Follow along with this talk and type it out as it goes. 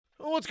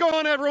What's going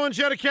on, everyone?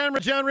 Joe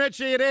DeCamera, John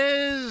Ritchie. It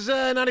is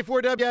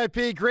 94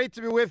 WIP. Great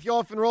to be with you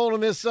off and rolling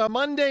on this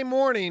Monday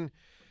morning.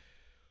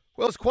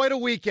 Well, it's quite a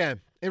weekend.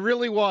 It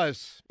really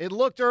was. It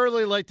looked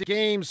early like the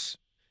games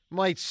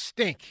might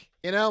stink.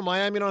 You know,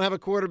 Miami don't have a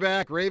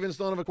quarterback. Ravens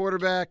don't have a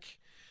quarterback.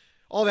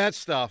 All that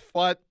stuff.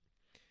 But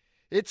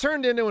it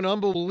turned into an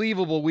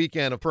unbelievable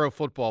weekend of pro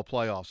football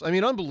playoffs. I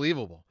mean,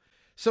 unbelievable.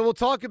 So we'll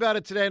talk about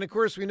it today. And, of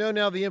course, we know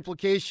now the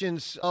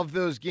implications of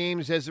those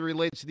games as it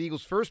relates to the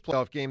Eagles' first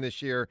playoff game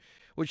this year,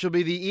 which will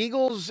be the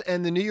Eagles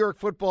and the New York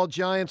Football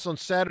Giants on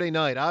Saturday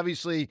night.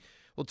 Obviously,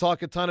 we'll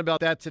talk a ton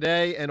about that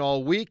today and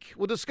all week.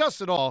 We'll discuss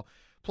it all.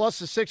 Plus,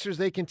 the Sixers,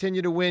 they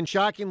continue to win.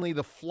 Shockingly,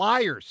 the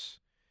Flyers,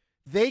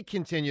 they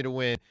continue to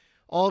win.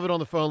 All of it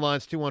on the phone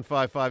lines,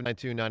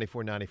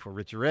 215-592-9494.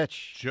 Richie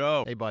Rich.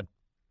 Joe. Hey, bud.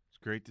 It's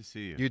great to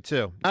see you. You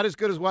too. Not as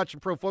good as watching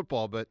pro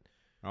football, but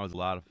That was a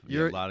lot of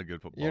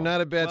good football. You're not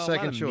a bad a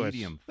second lot of choice.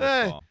 Medium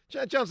football.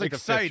 John's like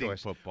Exciting the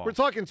fifth choice. football. We're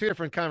talking two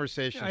different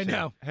conversations. I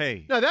know.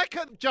 Hey. No,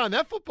 John,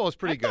 that football is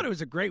pretty good. I thought it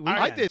was a great weekend.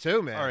 I did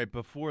too, man. All right,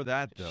 before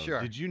that, though, Sure.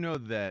 did you know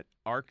that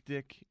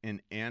Arctic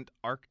and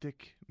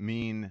Antarctic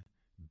mean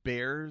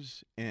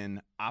bears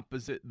and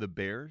opposite the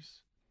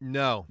bears?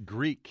 No.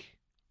 Greek.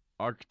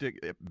 Arctic.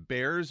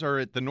 Bears are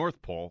at the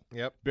North Pole.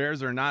 Yep.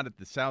 Bears are not at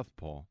the South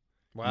Pole.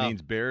 Wow. It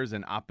means bears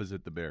and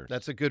opposite the bears.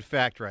 That's a good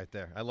fact right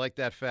there. I like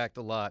that fact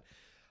a lot.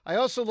 I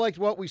also liked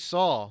what we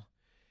saw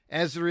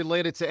as it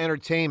related to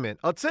entertainment.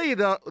 I'll tell you,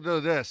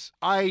 though this.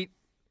 I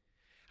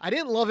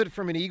didn't love it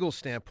from an Eagles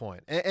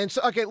standpoint. And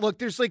so, okay, look,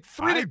 there's like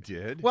three. I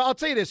did. Well, I'll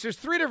tell you this. There's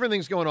three different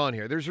things going on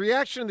here. There's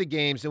reaction to the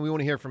games, and we want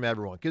to hear from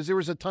everyone because there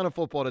was a ton of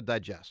football to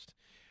digest.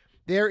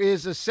 There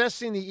is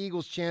assessing the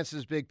Eagles'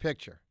 chances big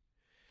picture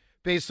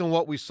based on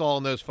what we saw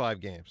in those 5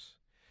 games.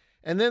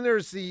 And then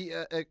there's the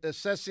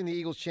assessing the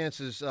Eagles'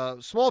 chances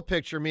small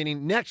picture,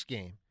 meaning next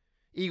game,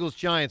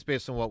 Eagles-Giants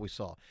based on what we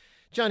saw.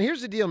 John,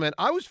 here's the deal, man.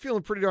 I was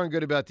feeling pretty darn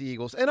good about the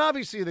Eagles, and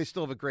obviously they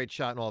still have a great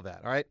shot and all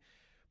that, all right?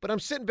 But I'm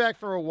sitting back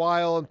for a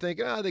while. I'm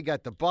thinking, they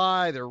got the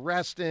bye. They're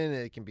resting.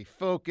 They can be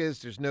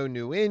focused. There's no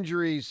new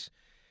injuries.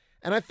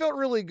 And I felt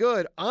really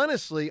good,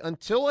 honestly,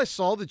 until I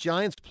saw the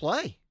Giants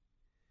play.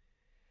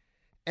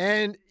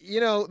 And,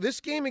 this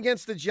game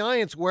against the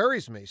Giants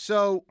worries me.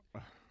 So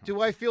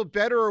do I feel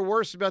better or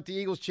worse about the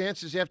Eagles'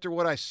 chances after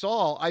what I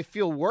saw? I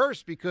feel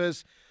worse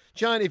because,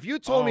 John, if you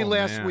told me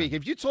last week,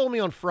 if you told me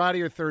on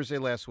Friday or Thursday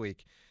last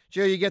week,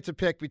 Joe, you get to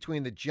pick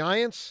between the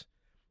Giants,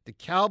 the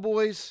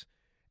Cowboys,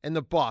 and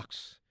the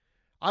Bucs,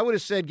 I would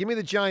have said, give me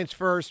the Giants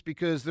first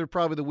because they're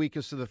probably the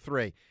weakest of the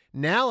 3.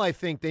 Now I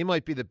think they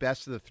might be the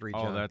best of the 3,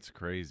 John. Oh, that's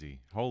crazy.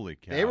 Holy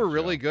cow. They were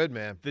really Joe. good,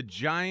 man. The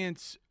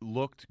Giants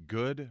looked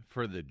good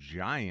for the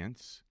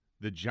Giants.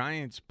 The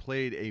Giants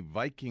played a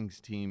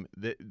Vikings team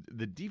that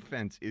the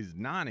defense is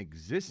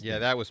non-existent. Yeah,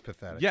 that was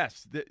pathetic.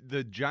 Yes,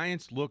 the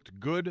Giants looked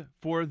good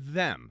for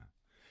them.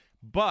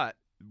 But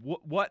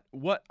what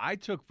I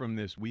took from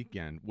this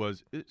weekend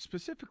was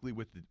specifically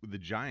with the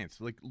Giants.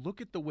 Like,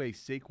 look at the way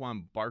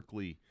Saquon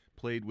Barkley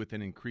played with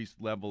an increased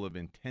level of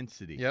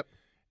intensity. Yep.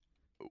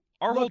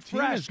 Our whole Looked team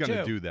fresh, is going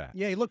to too. do that.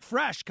 Yeah, he looked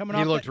fresh coming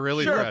He off. looked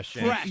really Sure, fresh.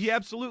 Yeah. fresh. He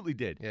absolutely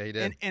did. Yeah, he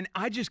did. And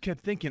I just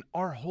kept thinking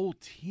our whole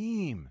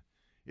team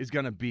is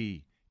going to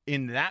be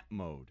in that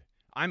mode.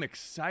 I'm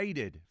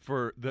excited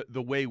for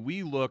the way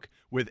we look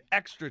with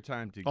extra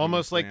time to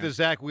Almost like plan. the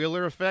Zach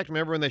Wheeler effect.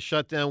 Remember when they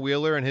shut down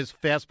Wheeler and his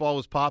fastball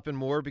was popping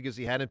more because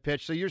he hadn't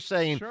pitched? So you're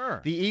saying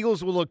Sure. the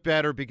Eagles will look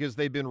better because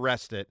they've been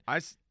rested.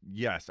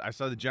 Yes, I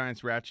saw the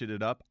Giants ratchet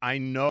it up. I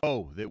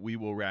know that we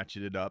will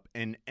ratchet it up,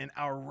 and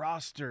our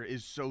roster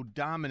is so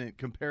dominant,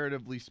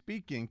 comparatively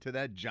speaking, to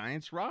that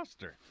Giants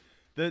roster.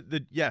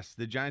 Yes,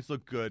 the Giants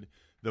look good.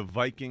 The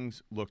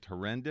Vikings looked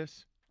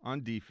horrendous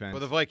on defense.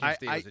 Well, the Vikings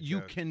team is a you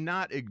joke.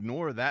 cannot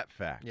ignore that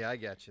fact. Yeah, I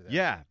got you there.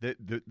 Yeah,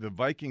 the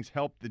Vikings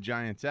helped the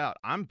Giants out.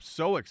 I'm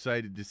so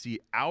excited to see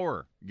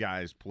our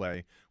guys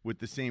play with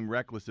the same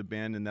reckless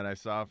abandon that I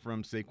saw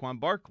from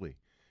Saquon Barkley.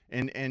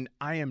 And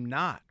I am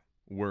not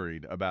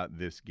worried about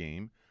this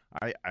game.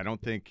 I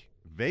don't think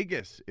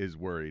Vegas is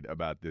worried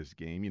about this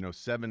game.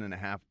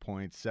 7.5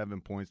 points,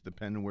 7 points,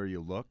 depending where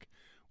you look.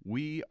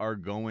 We are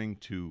going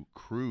to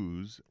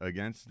cruise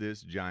against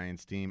this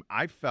Giants team.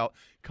 I felt,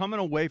 coming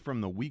away from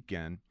the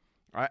weekend,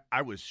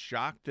 I was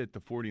shocked that the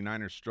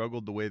 49ers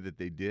struggled the way that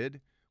they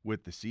did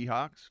with the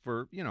Seahawks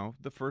for,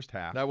 the first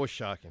half. That was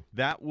shocking.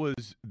 That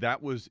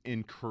was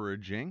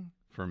encouraging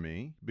for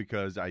me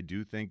because I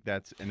do think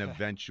that's an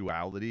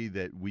eventuality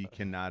that we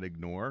cannot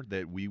ignore,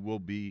 that we will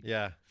be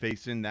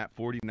facing that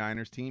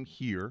 49ers team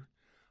here.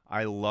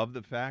 I love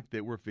the fact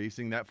that we're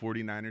facing that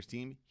 49ers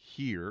team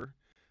here.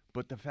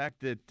 But the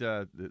fact that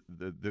the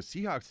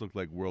Seahawks looked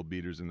like world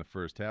beaters in the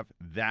first half,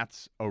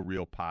 that's a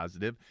real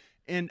positive.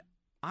 And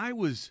I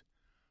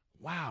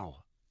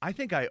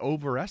think I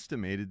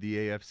overestimated the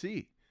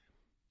AFC.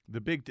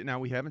 Now,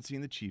 we haven't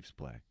seen the Chiefs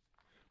play,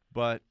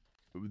 but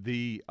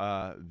the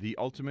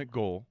ultimate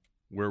goal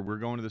where we're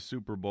going to the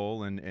Super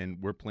Bowl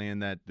and we're playing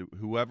that,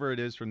 whoever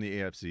it is from the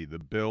AFC, the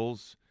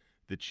Bills,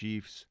 the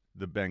Chiefs,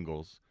 the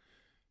Bengals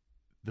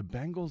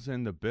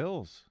and the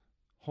Bills.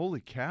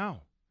 Holy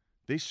cow.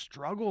 They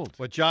struggled.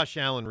 What Josh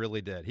Allen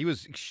really did. He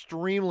was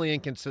extremely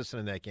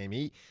inconsistent in that game.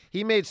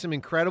 He made some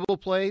incredible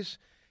plays,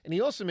 and he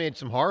also made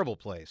some horrible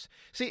plays.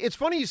 See, it's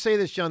funny you say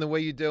this, John, the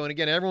way you do. And,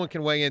 again, everyone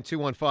can weigh in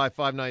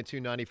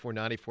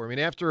 215-592-9494. I mean,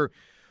 after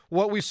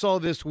what we saw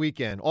this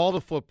weekend, all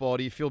the football,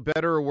 do you feel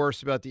better or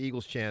worse about the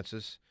Eagles'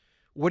 chances?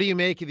 What do you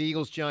make of the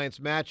Eagles-Giants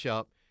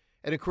matchup?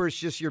 And, of course,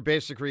 just your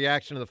basic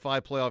reaction to the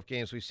 5 playoff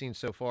games we've seen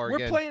so far.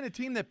 We're playing a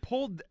team that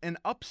pulled an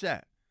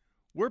upset.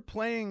 We're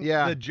playing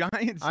Yeah, the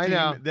Giants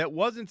team that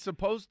wasn't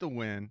supposed to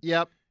win.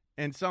 Yep.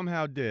 And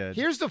somehow did.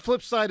 Here's the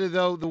flip side of,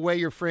 though, the way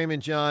you're framing,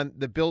 John,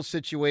 the Bills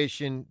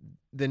situation,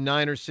 the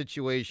Niners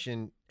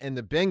situation, and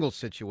the Bengals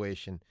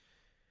situation.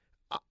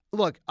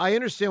 Look, I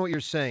understand what you're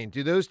saying.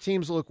 Do those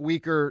teams look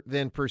weaker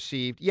than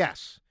perceived?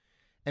 Yes.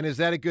 And is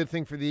that a good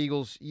thing for the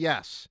Eagles?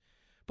 Yes.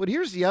 But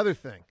here's the other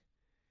thing.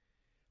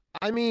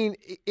 I mean,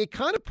 it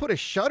kind of put a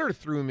shudder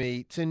through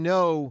me to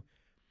know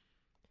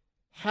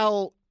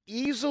how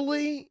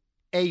easily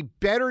a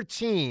better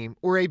team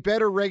or a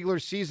better regular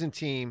season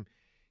team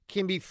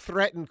can be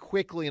threatened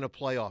quickly in a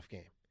playoff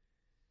game.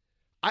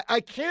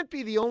 I can't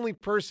be the only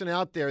person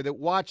out there that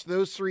watched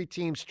those 3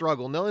 teams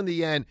struggle. No, in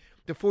the end,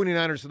 the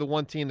 49ers are the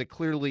one team that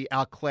clearly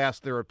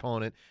outclassed their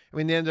opponent. I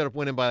mean, they ended up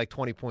winning by like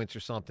 20 points or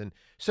something.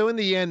 So in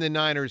the end, the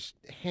Niners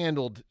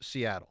handled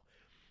Seattle.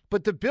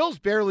 But the Bills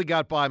barely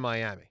got by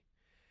Miami.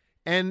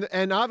 And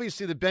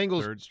obviously the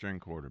Bengals. Third-string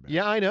quarterback.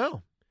 Yeah, I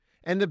know.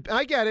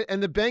 I get it.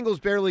 And the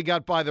Bengals barely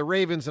got by the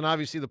Ravens, and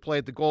obviously the play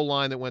at the goal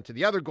line that went to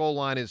the other goal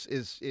line is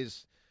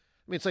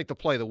I mean, it's like the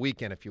play of the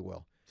weekend, if you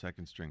will.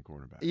 Second-string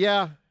quarterback.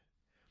 Yeah.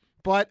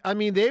 But, I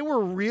mean, they were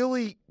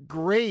really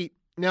great.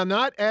 Now,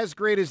 not as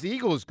great as the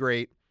Eagles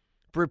great,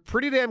 but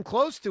pretty damn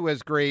close to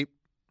as great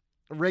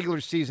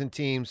regular season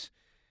teams.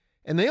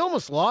 And they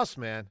almost lost,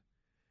 man.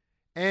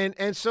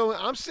 And so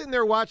I'm sitting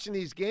there watching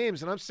these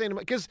games, and I'm saying,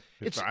 because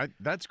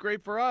that's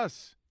great for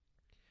us.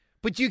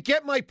 But you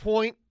get my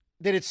point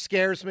that it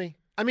scares me?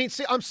 I mean,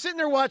 see, I'm sitting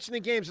there watching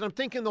the games, and I'm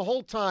thinking the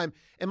whole time,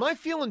 am I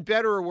feeling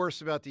better or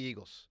worse about the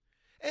Eagles?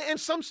 And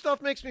some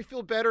stuff makes me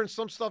feel better, and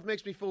some stuff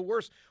makes me feel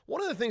worse.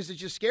 One of the things that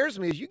just scares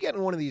me is you get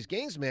in one of these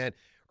games, man,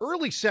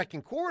 early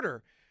second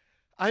quarter,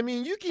 I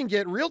mean, you can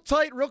get real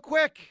tight real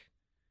quick.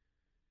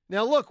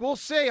 Now, look, we'll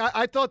say,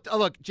 I thought,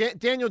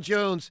 Daniel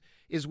Jones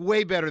is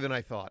way better than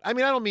I thought. I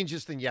mean, I don't mean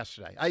just than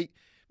yesterday.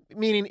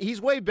 Meaning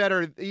he's way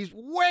better. He's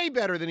way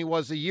better than he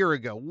was a year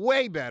ago.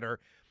 Way better.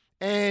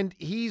 And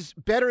he's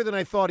better than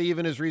I thought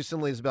even as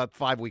recently as about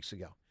 5 weeks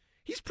ago.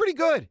 He's pretty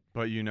good.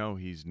 But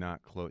he's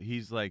not close.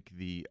 He's like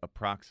the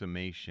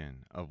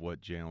approximation of what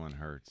Jalen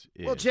Hurts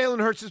is. Well, Jalen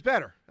Hurts is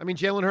better. I mean,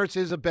 Jalen Hurts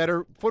is a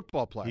better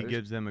football player. He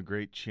gives them a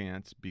great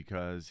chance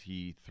because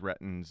he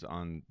threatens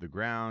on the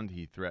ground.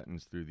 He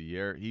threatens through the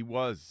air. He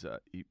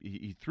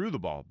threw the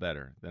ball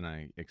better than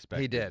I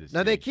expected. He did.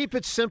 Now, they keep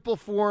it simple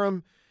for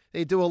him.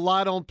 They do a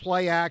lot on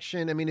play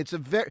action. I mean,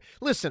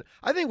 listen,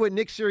 I think what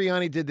Nick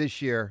Sirianni did this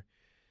year,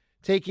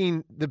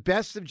 taking the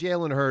best of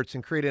Jalen Hurts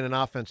and creating an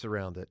offense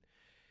around it,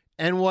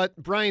 and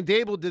what Brian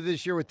Daboll did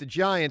this year with the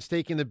Giants,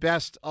 taking the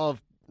best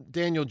of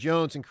Daniel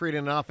Jones and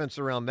creating an offense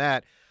around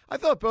that, I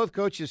thought both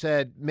coaches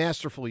had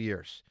masterful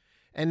years.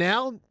 And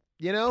now,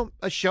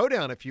 a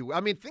showdown, if you will.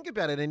 I mean, think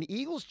about it, an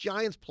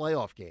Eagles-Giants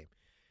playoff game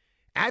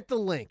at the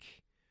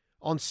Link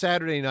on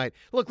Saturday night.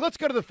 Look, let's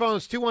go to the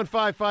phones,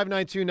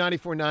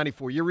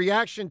 215-592-9494. Your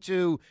reaction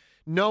to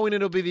knowing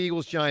it'll be the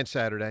Eagles-Giants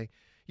Saturday,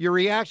 your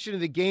reaction to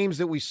the games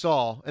that we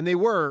saw, and they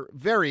were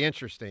very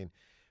interesting,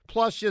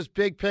 plus just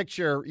big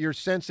picture, your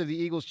sense of the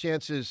Eagles'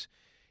 chances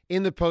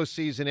in the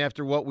postseason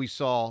after what we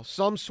saw.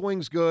 Some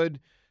swings good,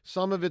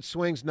 some of it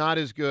swings not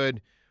as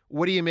good.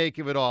 What do you make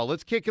of it all?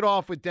 Let's kick it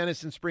off with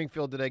Dennis in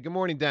Springfield today. Good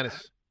morning,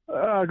 Dennis.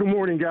 Good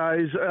morning,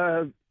 guys.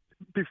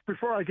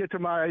 Before I get to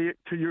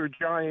your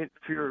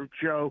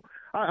Joe,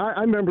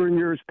 I remember in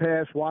years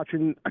past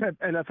watching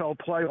NFL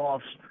playoffs,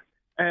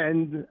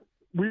 and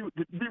we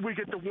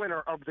get the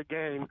winner of the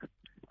game,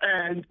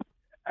 and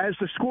as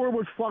the score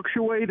would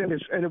fluctuate and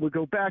it would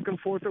go back and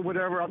forth or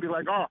whatever, I'll be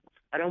like, oh,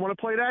 I don't want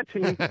to play that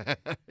team.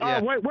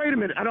 Yeah. Wait a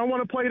minute, I don't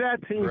want to play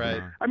that team.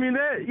 Right. I mean,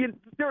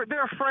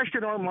 they're fresh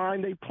in our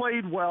mind. They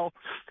played well.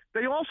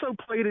 They also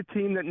played a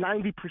team that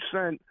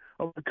 90%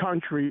 of the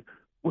country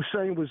was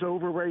saying was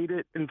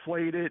overrated,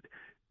 inflated,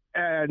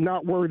 and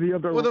not worthy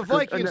of their. Well, the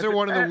Vikings are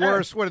one of the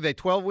worst. What are they?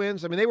 12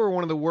 wins. I mean, they were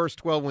one of the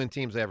worst 12-win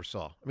teams I ever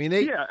saw. I mean,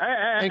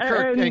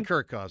 and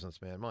Kirk Cousins,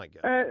 man, my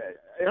God.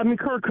 I mean,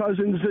 Kirk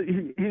Cousins,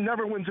 he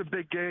never wins a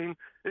big game.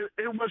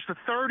 It was the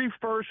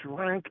 31st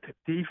ranked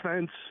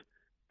defense.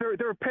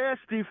 Their pass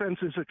defense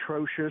is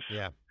atrocious.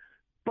 Yeah.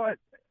 But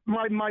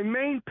my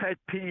main pet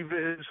peeve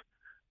is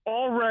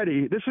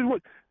already. This is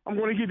what I'm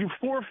going to give you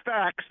 4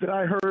 facts that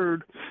I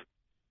heard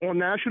on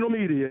national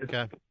media.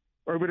 Okay.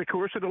 Over the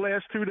course of the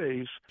last 2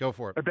 days. Go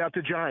for it. About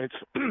the Giants.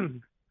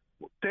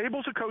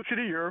 Daboll's a coach of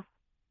the year,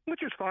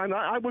 which is fine.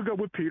 I would go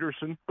with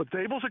Peterson, but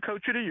Daboll's a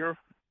coach of the year.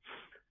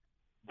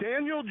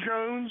 Daniel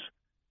Jones,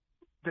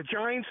 the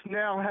Giants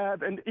now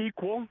have an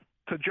equal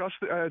to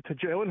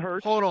Jalen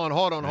Hurts. Hold on.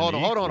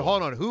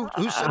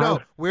 Who said no?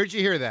 Where'd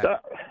you hear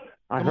that?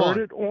 I heard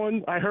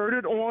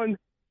it on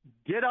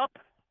Get Up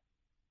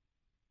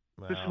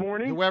this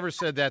morning. Whoever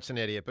said that's an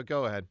idiot, but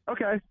go ahead.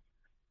 Okay.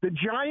 The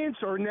Giants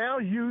are now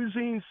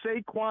using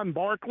Saquon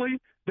Barkley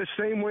the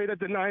same way that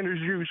the Niners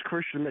use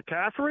Christian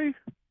McCaffrey.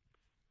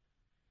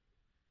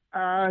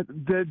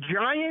 The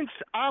Giants'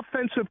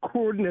 offensive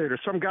coordinator,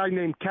 some guy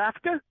named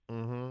Kafka,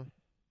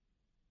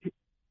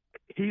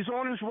 he's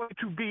on his way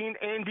to being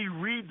Andy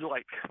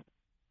Reid-like.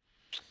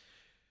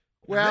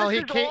 Well,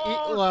 this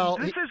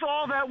is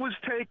all that was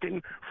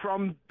taken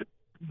from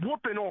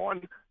whooping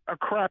on a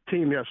crap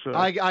team yesterday.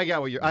 I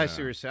got what I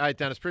see what you're saying. All right,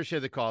 Dennis, appreciate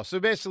the call. So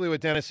basically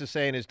what Dennis is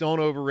saying is don't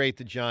overrate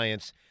the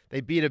Giants.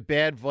 They beat a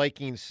bad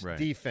Vikings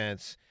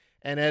defense,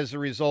 and as a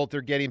result,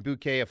 they're getting a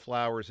bouquet of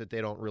flowers that they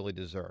don't really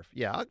deserve.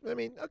 Yeah, I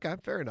mean, okay,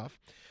 fair enough.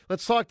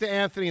 Let's talk to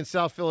Anthony in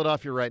South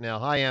Philadelphia right now.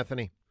 Hi,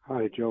 Anthony.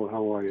 Hi, Joe.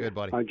 How are you? Good,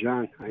 buddy. Hi,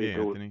 John. How you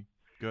doing? Anthony.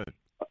 Good.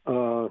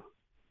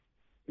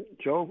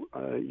 Joe,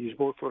 you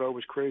both thought I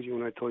was crazy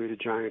when I told you the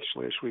Giants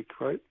last week,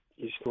 right?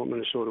 You thought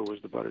Minnesota was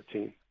the better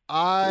team.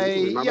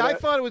 I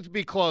thought it would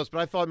be close, but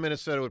I thought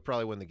Minnesota would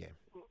probably win the game.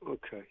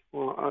 Okay.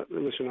 Well,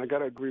 listen, I got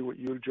to agree with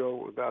you,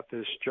 Joe, about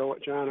this.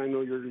 John, I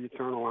know you're the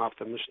eternal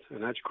optimist,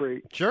 and that's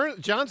great. Sure,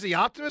 John's the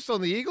optimist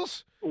on the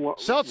Eagles? Well,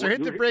 Seltzer,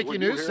 hit the breaking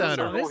news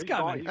sounder.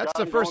 That's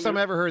the first time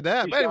I ever heard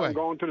that. But anyway,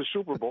 going to the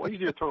Super Bowl. He's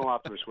the eternal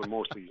optimist with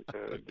mostly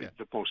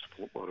the most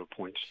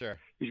points. Sure.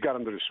 He's got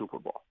him to the Super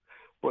Bowl.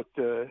 But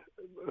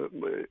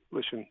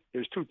listen,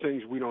 there's two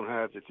things we don't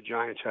have that the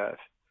Giants have.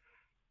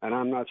 And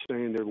I'm not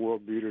saying they're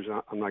world beaters.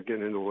 I'm not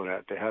getting into all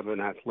that. They have an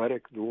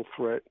athletic,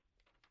 dual-threat,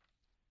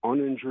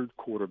 uninjured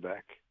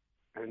quarterback,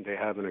 and they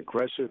have an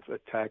aggressive,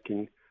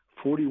 attacking,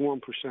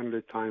 41% of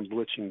the time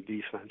blitzing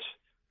defense.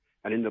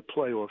 And in the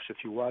playoffs, if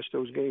you watch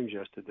those games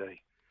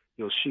yesterday,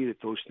 you'll see that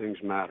those things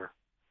matter.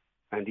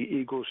 And the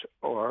Eagles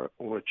are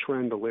on a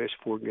trend the last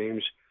 4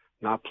 games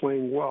not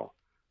playing well.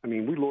 I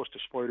mean, we lost to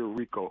Spider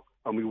Rico.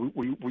 I mean,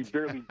 we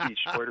barely beat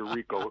Spider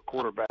Rico, a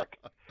quarterback,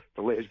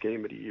 the last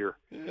game of the year.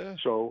 Yeah.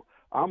 So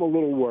I'm a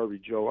little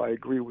worried, Joe. I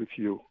agree with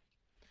you.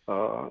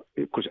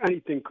 Because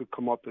anything could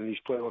come up in these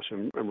playoffs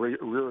and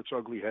rear its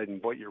ugly head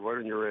and bite you right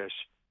in your ass.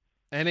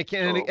 And it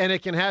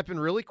can happen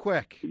really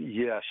quick.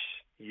 Yes,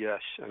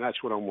 and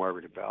that's what I'm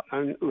worried about.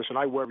 And listen,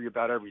 I worry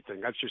about everything.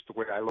 That's just the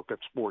way I look at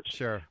sports.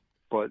 Sure.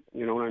 But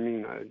you know what I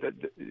mean?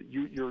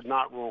 You're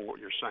not wrong what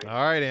you're saying.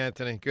 All right,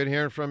 Anthony. Good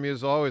hearing from you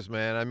as always,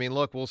 man. I mean,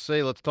 look, we'll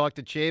see. Let's talk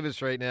to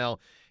Chavis right now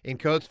in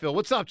Coatesville.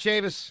 What's up,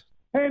 Chavis?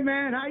 Hey,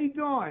 man. How you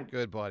doing?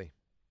 Good, buddy.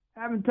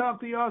 Haven't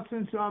talked to y'all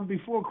since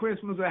before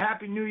Christmas or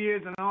Happy New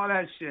Year's and all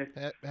that shit.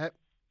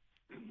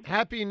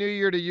 Happy New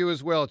Year to you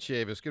as well,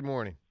 Chavis. Good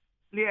morning.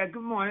 Yeah,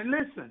 good morning.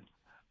 Listen,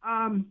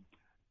 I'm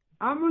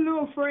a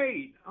little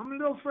afraid. I'm a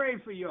little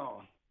afraid for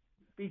y'all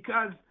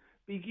because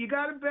you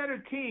got a better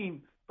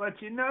team, but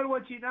you know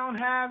what you don't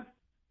have?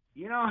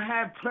 You don't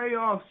have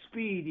playoff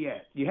speed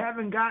yet. You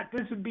haven't got.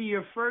 This would be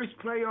your first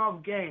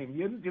playoff game.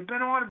 You've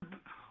been on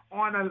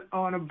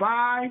a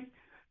bye.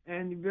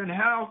 And you've been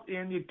healthy,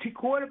 and your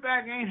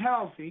quarterback ain't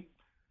healthy.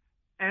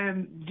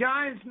 And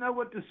Giants know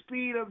what the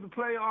speed of the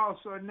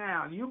playoffs are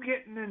now. You're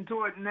getting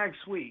into it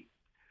next week.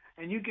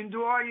 And you can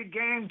do all your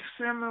game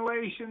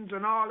simulations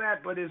and all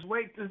that, but it's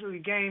wait till the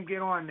game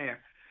get on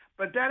there.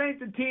 But that ain't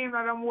the team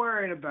that I'm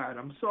worried about.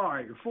 I'm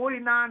sorry. The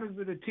 49ers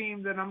are the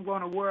team that I'm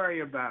going to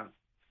worry about.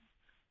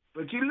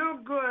 But you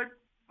look good.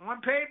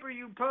 On paper,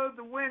 you're supposed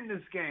to win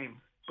this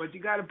game, but you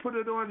got to put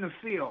it on the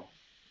field.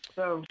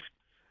 So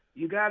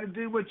you got to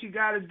do what you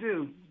got to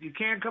do. You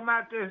can't come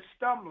out there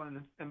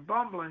stumbling and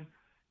bumbling,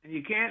 and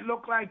you can't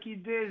look like you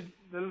did.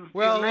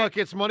 Look,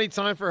 it's money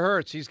time for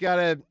Hurts. He's got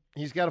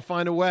to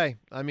find a way.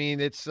 I mean,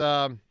 he's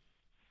got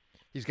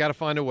to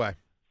find a way.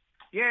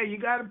 Yeah, you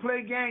got to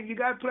play games. You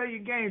got to play your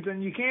games,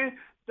 and you can't.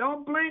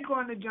 Don't blink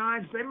on the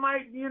Giants. They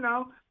might, They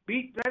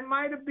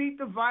might have beat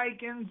the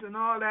Vikings and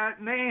all that,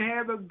 and they ain't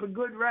have a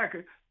good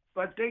record.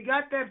 But they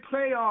got that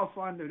playoff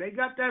They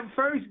got that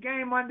first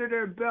game under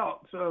their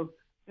belt. So.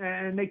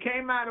 And they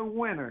came out a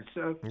winner.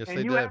 So, yes, and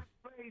they did.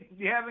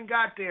 You haven't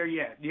got there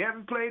yet. You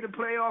haven't played a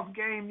playoff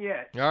game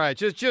yet. All right,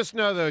 just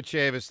know though,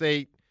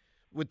 Chavis,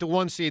 with the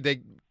 1 seed, they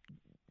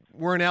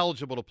weren't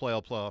eligible to play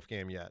a playoff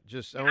game yet.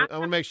 I want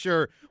to make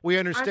sure we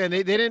understand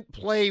they didn't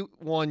play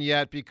one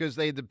yet because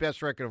they had the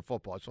best record in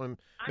football. So I want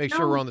to make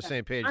sure we're on the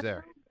same page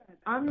there.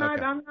 I know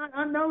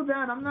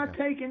that. I'm not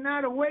taking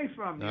that away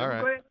from you. All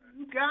right. But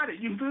you got it.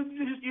 You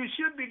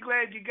should be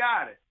glad you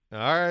got it. All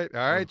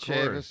right,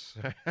 Chavis.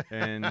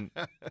 And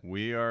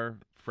we are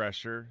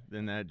fresher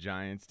than that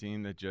Giants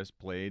team that just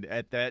played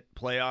at that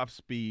playoff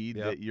speed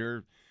that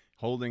you're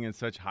holding in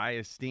such high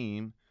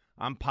esteem.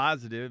 I'm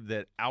positive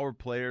that our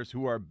players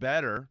who are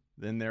better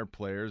than their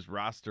players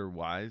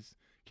roster-wise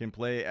can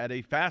play at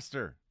a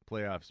faster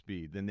playoff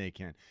speed than they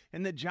can.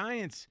 And the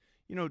Giants,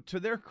 to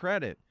their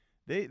credit,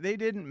 They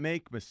didn't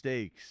make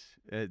mistakes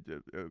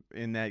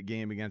in that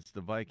game against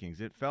the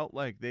Vikings. It felt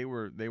like they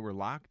were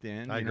locked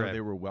in. I agree.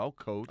 They were well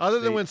coached. Other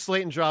than when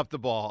Slayton dropped the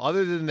ball.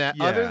 Other than that,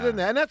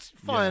 and that's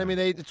fine. Yeah. I mean,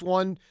 it's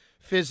one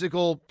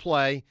physical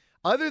play.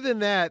 Other than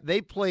that, they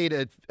played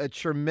a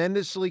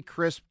tremendously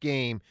crisp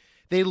game.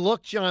 They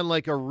looked, John,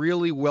 like a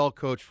really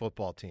well-coached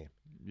football team.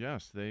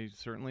 Yes, they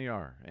certainly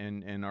are.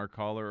 And our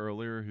caller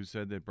earlier who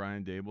said that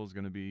Brian Dable is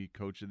going to be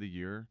Coach of the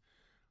Year,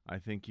 I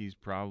think he's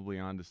probably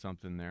onto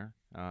something there.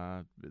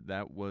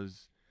 That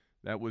was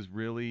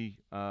really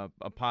a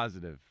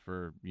positive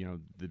for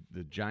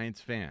the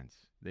Giants fans.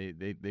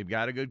 They've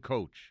got a good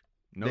coach,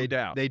 no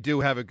doubt. They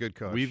do have a good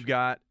coach. We've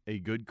got a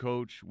good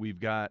coach. We've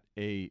got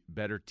a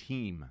better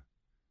team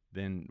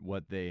than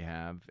what they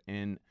have,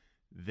 and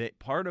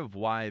part of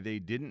why they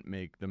didn't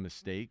make the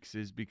mistakes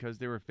is because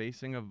they were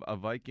facing a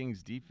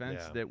Vikings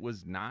defense that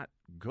was not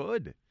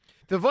good.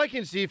 The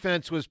Vikings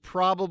defense was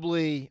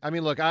probably, I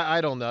mean, look,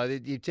 I don't know.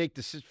 You take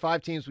the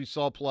 5 teams we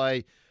saw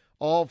play,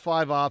 all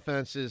 5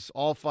 offenses,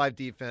 all 5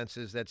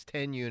 defenses, that's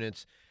 10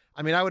 units.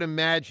 I mean, I would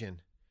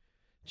imagine,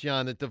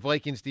 John, that the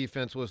Vikings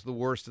defense was the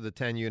worst of the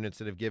 10 units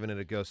that have given it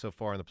a go so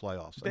far in the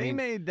playoffs.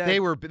 Made that.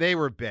 They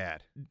were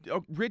bad.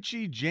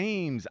 Richie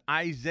James,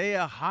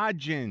 Isaiah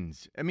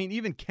Hodgins. I mean,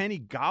 even Kenny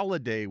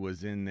Golladay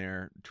was in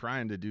there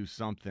trying to do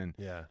something.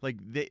 Yeah. Like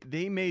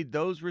they made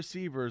those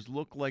receivers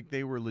look like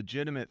they were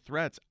legitimate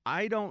threats.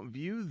 I don't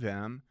view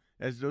them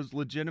as those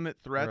legitimate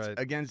threats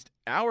against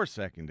our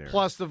secondary.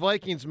 Plus, the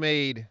Vikings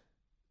made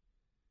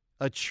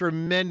a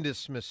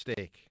tremendous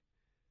mistake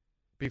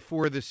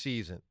before the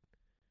season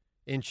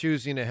in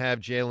choosing to have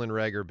Jalen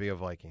Reagor be a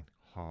Viking.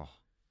 Oh.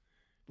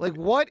 Like,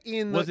 what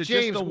in the Was it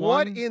James? just the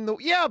what one? in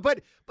the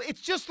but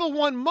it's just the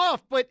one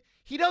muff. But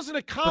he doesn't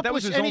accomplish But that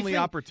was his anything. only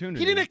opportunity.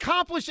 He didn't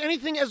accomplish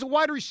anything as a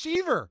wide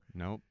receiver.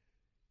 Nope.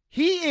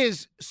 He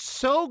is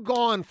so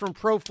gone from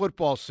pro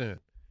football soon.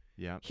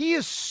 Yeah. He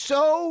is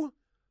so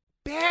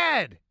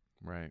bad.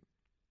 Right.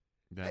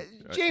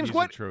 James, he's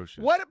what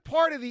atrocious. what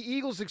part of the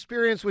Eagles'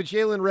 experience with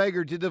Jalen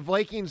Reagor did the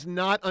Vikings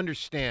not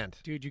understand?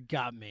 Dude, you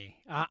got me.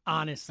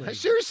 Honestly.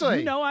 Seriously.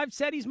 You know, I've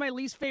said he's my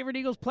least favorite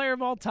Eagles player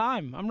of all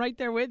time. I'm right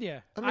there with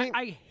you. I mean-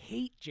 I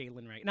hate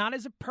Jalen Reagor. Not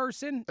as a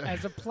person,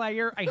 as a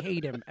player. I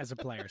hate him as a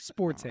player.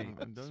 Sports hate.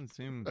 It doesn't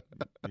seem.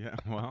 Yeah.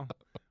 Well,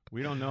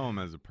 we don't know him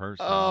as a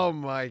person. Oh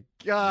my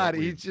God,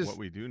 what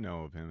we do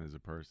know of him as a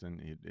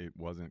person, it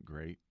wasn't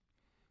great.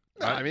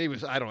 No, I mean, he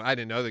was. I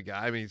didn't know the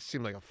guy. I mean, he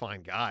seemed like a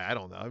fine guy. I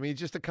don't know. I mean, he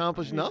just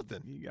accomplished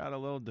nothing. He got a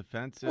little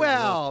defensive,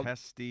 Well, a little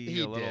testy,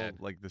 he a little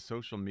did. like the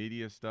social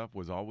media stuff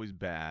was always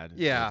bad.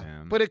 Yeah, with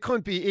him. but it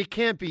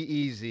can't be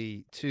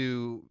easy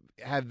to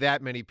have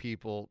that many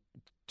people,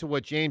 to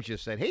what James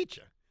just said, hate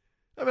you.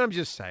 I mean, I'm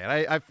just saying.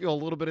 I feel a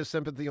little bit of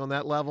sympathy on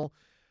that level,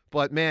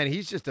 but man,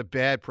 he's just a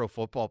bad pro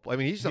football player. I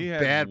mean, he's a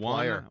bad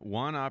player.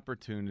 One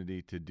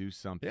opportunity to do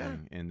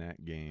something in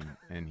that game,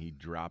 and he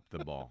dropped the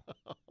ball.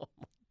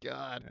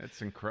 God,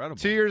 That's incredible.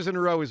 2 years in a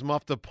row, he's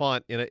muffed a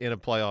punt in a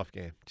playoff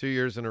game. 2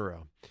 years in a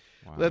row.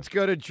 Wow. Let's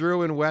go to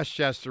Drew in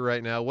Westchester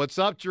right now. What's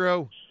up,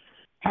 Drew?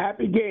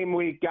 Happy game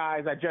week,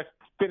 guys. I just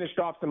finished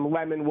off some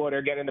lemon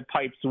water, getting the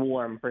pipes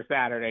warm for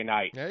Saturday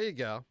night. There you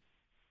go.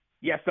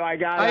 Yeah, so I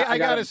got. I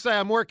got to say,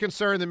 I'm more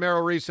concerned that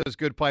Merrill Reese has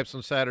good pipes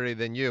on Saturday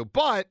than you.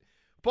 But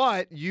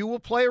you will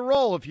play a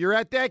role. If you're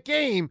at that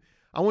game,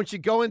 I want you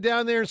going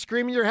down there and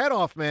screaming your head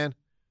off, man.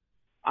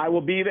 I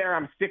will be there.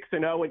 I'm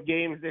 6-0 at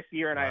games this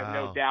year, and I have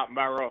Wow. no doubt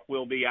Murrow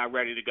will be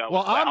ready to go.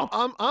 Well, as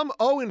I'm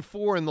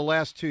 0-4 in the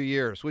last 2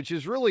 years, which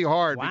is really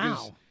hard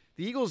because Wow.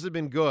 the Eagles have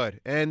been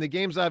good, and the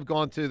games I've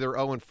gone to, they're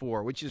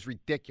 0-4, which is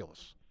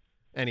ridiculous.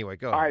 Anyway,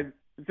 go All ahead. right.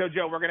 So,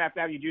 Joe, we're gonna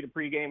have you do the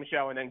pregame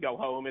show and then go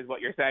home, is what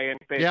you're saying?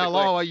 Basically? Yeah,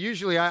 I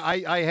usually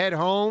I head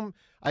home.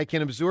 I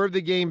can absorb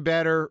the game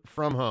better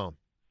from home.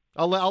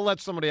 I'll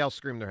let somebody else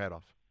scream their head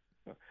off.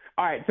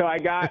 All right. So I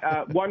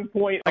got 1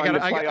 point. I on the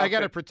got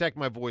playoff to protect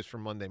my voice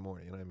from Monday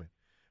morning. You know what I mean?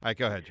 All right,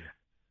 go ahead, Jim.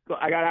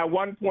 I got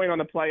 1 point on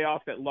the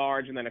playoffs at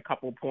large, and then a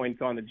couple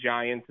points on the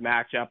Giants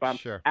matchup.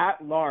 Sure.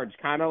 At large,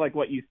 kind of like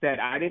what you said,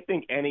 I didn't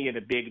think any of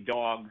the big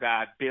dogs,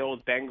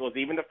 Bills, Bengals,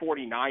 even the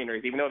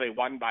 49ers, even though they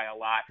won by a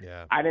lot,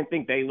 Yeah. I didn't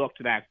think they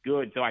looked that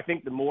good. So I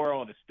think the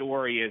moral of the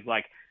story is,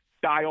 like,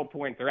 style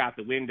points are out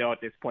the window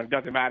at this point. It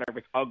doesn't matter if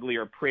it's ugly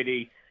or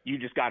pretty. You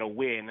just got to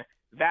win.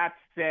 That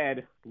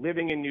said,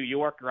 living in New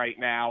York right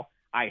now,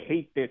 I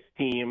hate this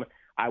team.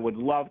 I would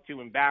love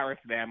to embarrass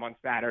them on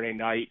Saturday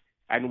night.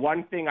 And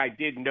one thing I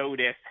did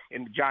notice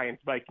in the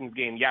Giants-Vikings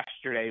game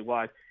yesterday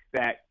was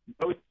that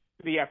most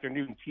of the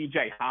afternoon,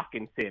 T.J.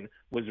 Hawkinson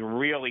was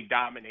really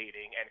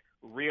dominating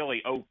and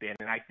really open.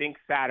 And I think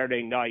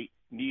Saturday night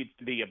needs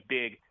to be a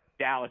big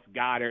Dallas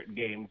Goedert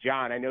game.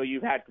 John, I know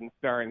you've had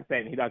concerns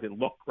saying he doesn't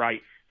look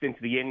right since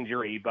the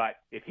injury, but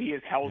if he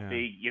is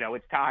healthy,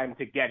 it's time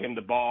to get him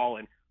the ball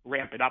and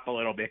ramp it up a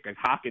little bit, because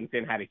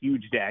Hawkinson had a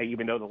huge day,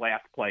 even though the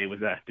last play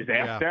was a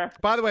disaster. Yeah.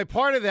 By the way,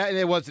 part of that, and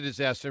it was a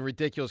disaster, and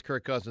ridiculous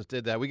Kirk Cousins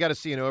did that. We got to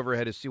see an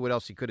overhead to see what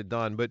else he could have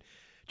done. But,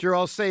 Drew,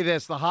 I'll say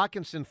this. The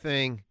Hawkinson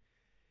thing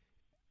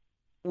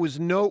was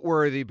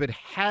noteworthy, but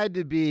had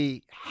to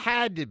be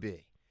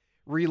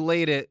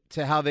relate it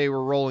to how they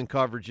were rolling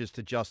coverages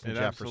to Justin It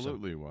Jefferson.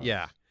 absolutely was.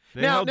 Yeah.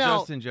 They Now- held now-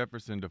 Justin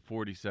Jefferson to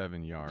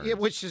 47 yards. Yeah,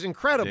 which is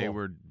incredible. They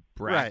were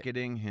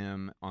bracketing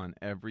him on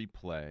every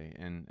play,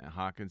 and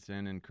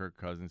Hawkinson and Kirk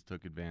Cousins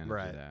took advantage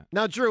of that.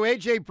 Now, Drew,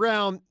 A.J.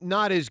 Brown,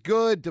 not as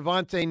good.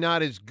 Devontae,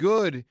 not as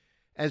good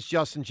as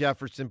Justin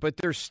Jefferson, but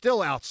they're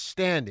still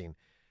outstanding.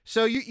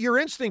 So your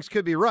instincts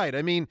could be right.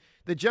 I mean,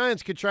 the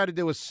Giants could try to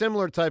do a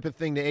similar type of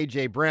thing to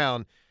A.J.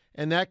 Brown,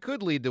 and that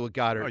could lead to a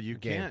Goddard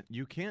game.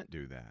 You can't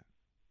do that.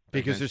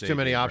 Because there's too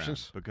many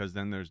options? Because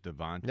then there's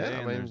Devontae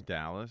Yeah, there's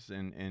Dallas,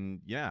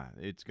 and yeah,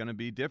 it's going to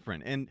be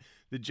different. And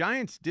the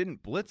Giants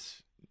didn't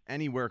blitz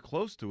anywhere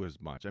close to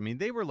as much. I mean,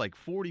 they were like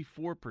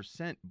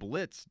 44%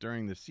 blitz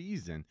during the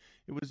season.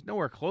 It was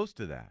nowhere close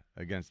to that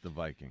against the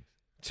Vikings.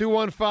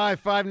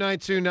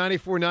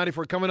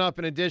 215-592-9494. Coming up,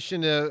 in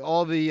addition to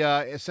all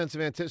the sense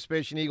of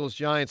anticipation,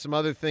 Eagles-Giants, some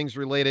other things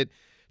related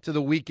to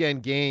the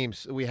weekend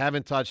games we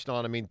haven't touched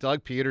on. I mean,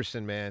 Doug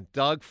Peterson, man.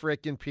 Doug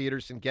frickin'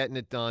 Peterson getting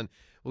it done.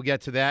 We'll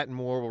get to that and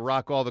more. We'll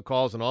rock all the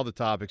calls and all the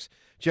topics.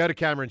 Joe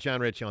DeCamera and John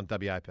Ritchie on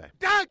WIP.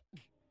 Doug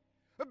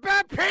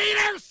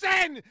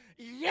Peterson!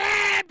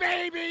 Yeah,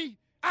 baby!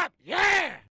 Up, yeah!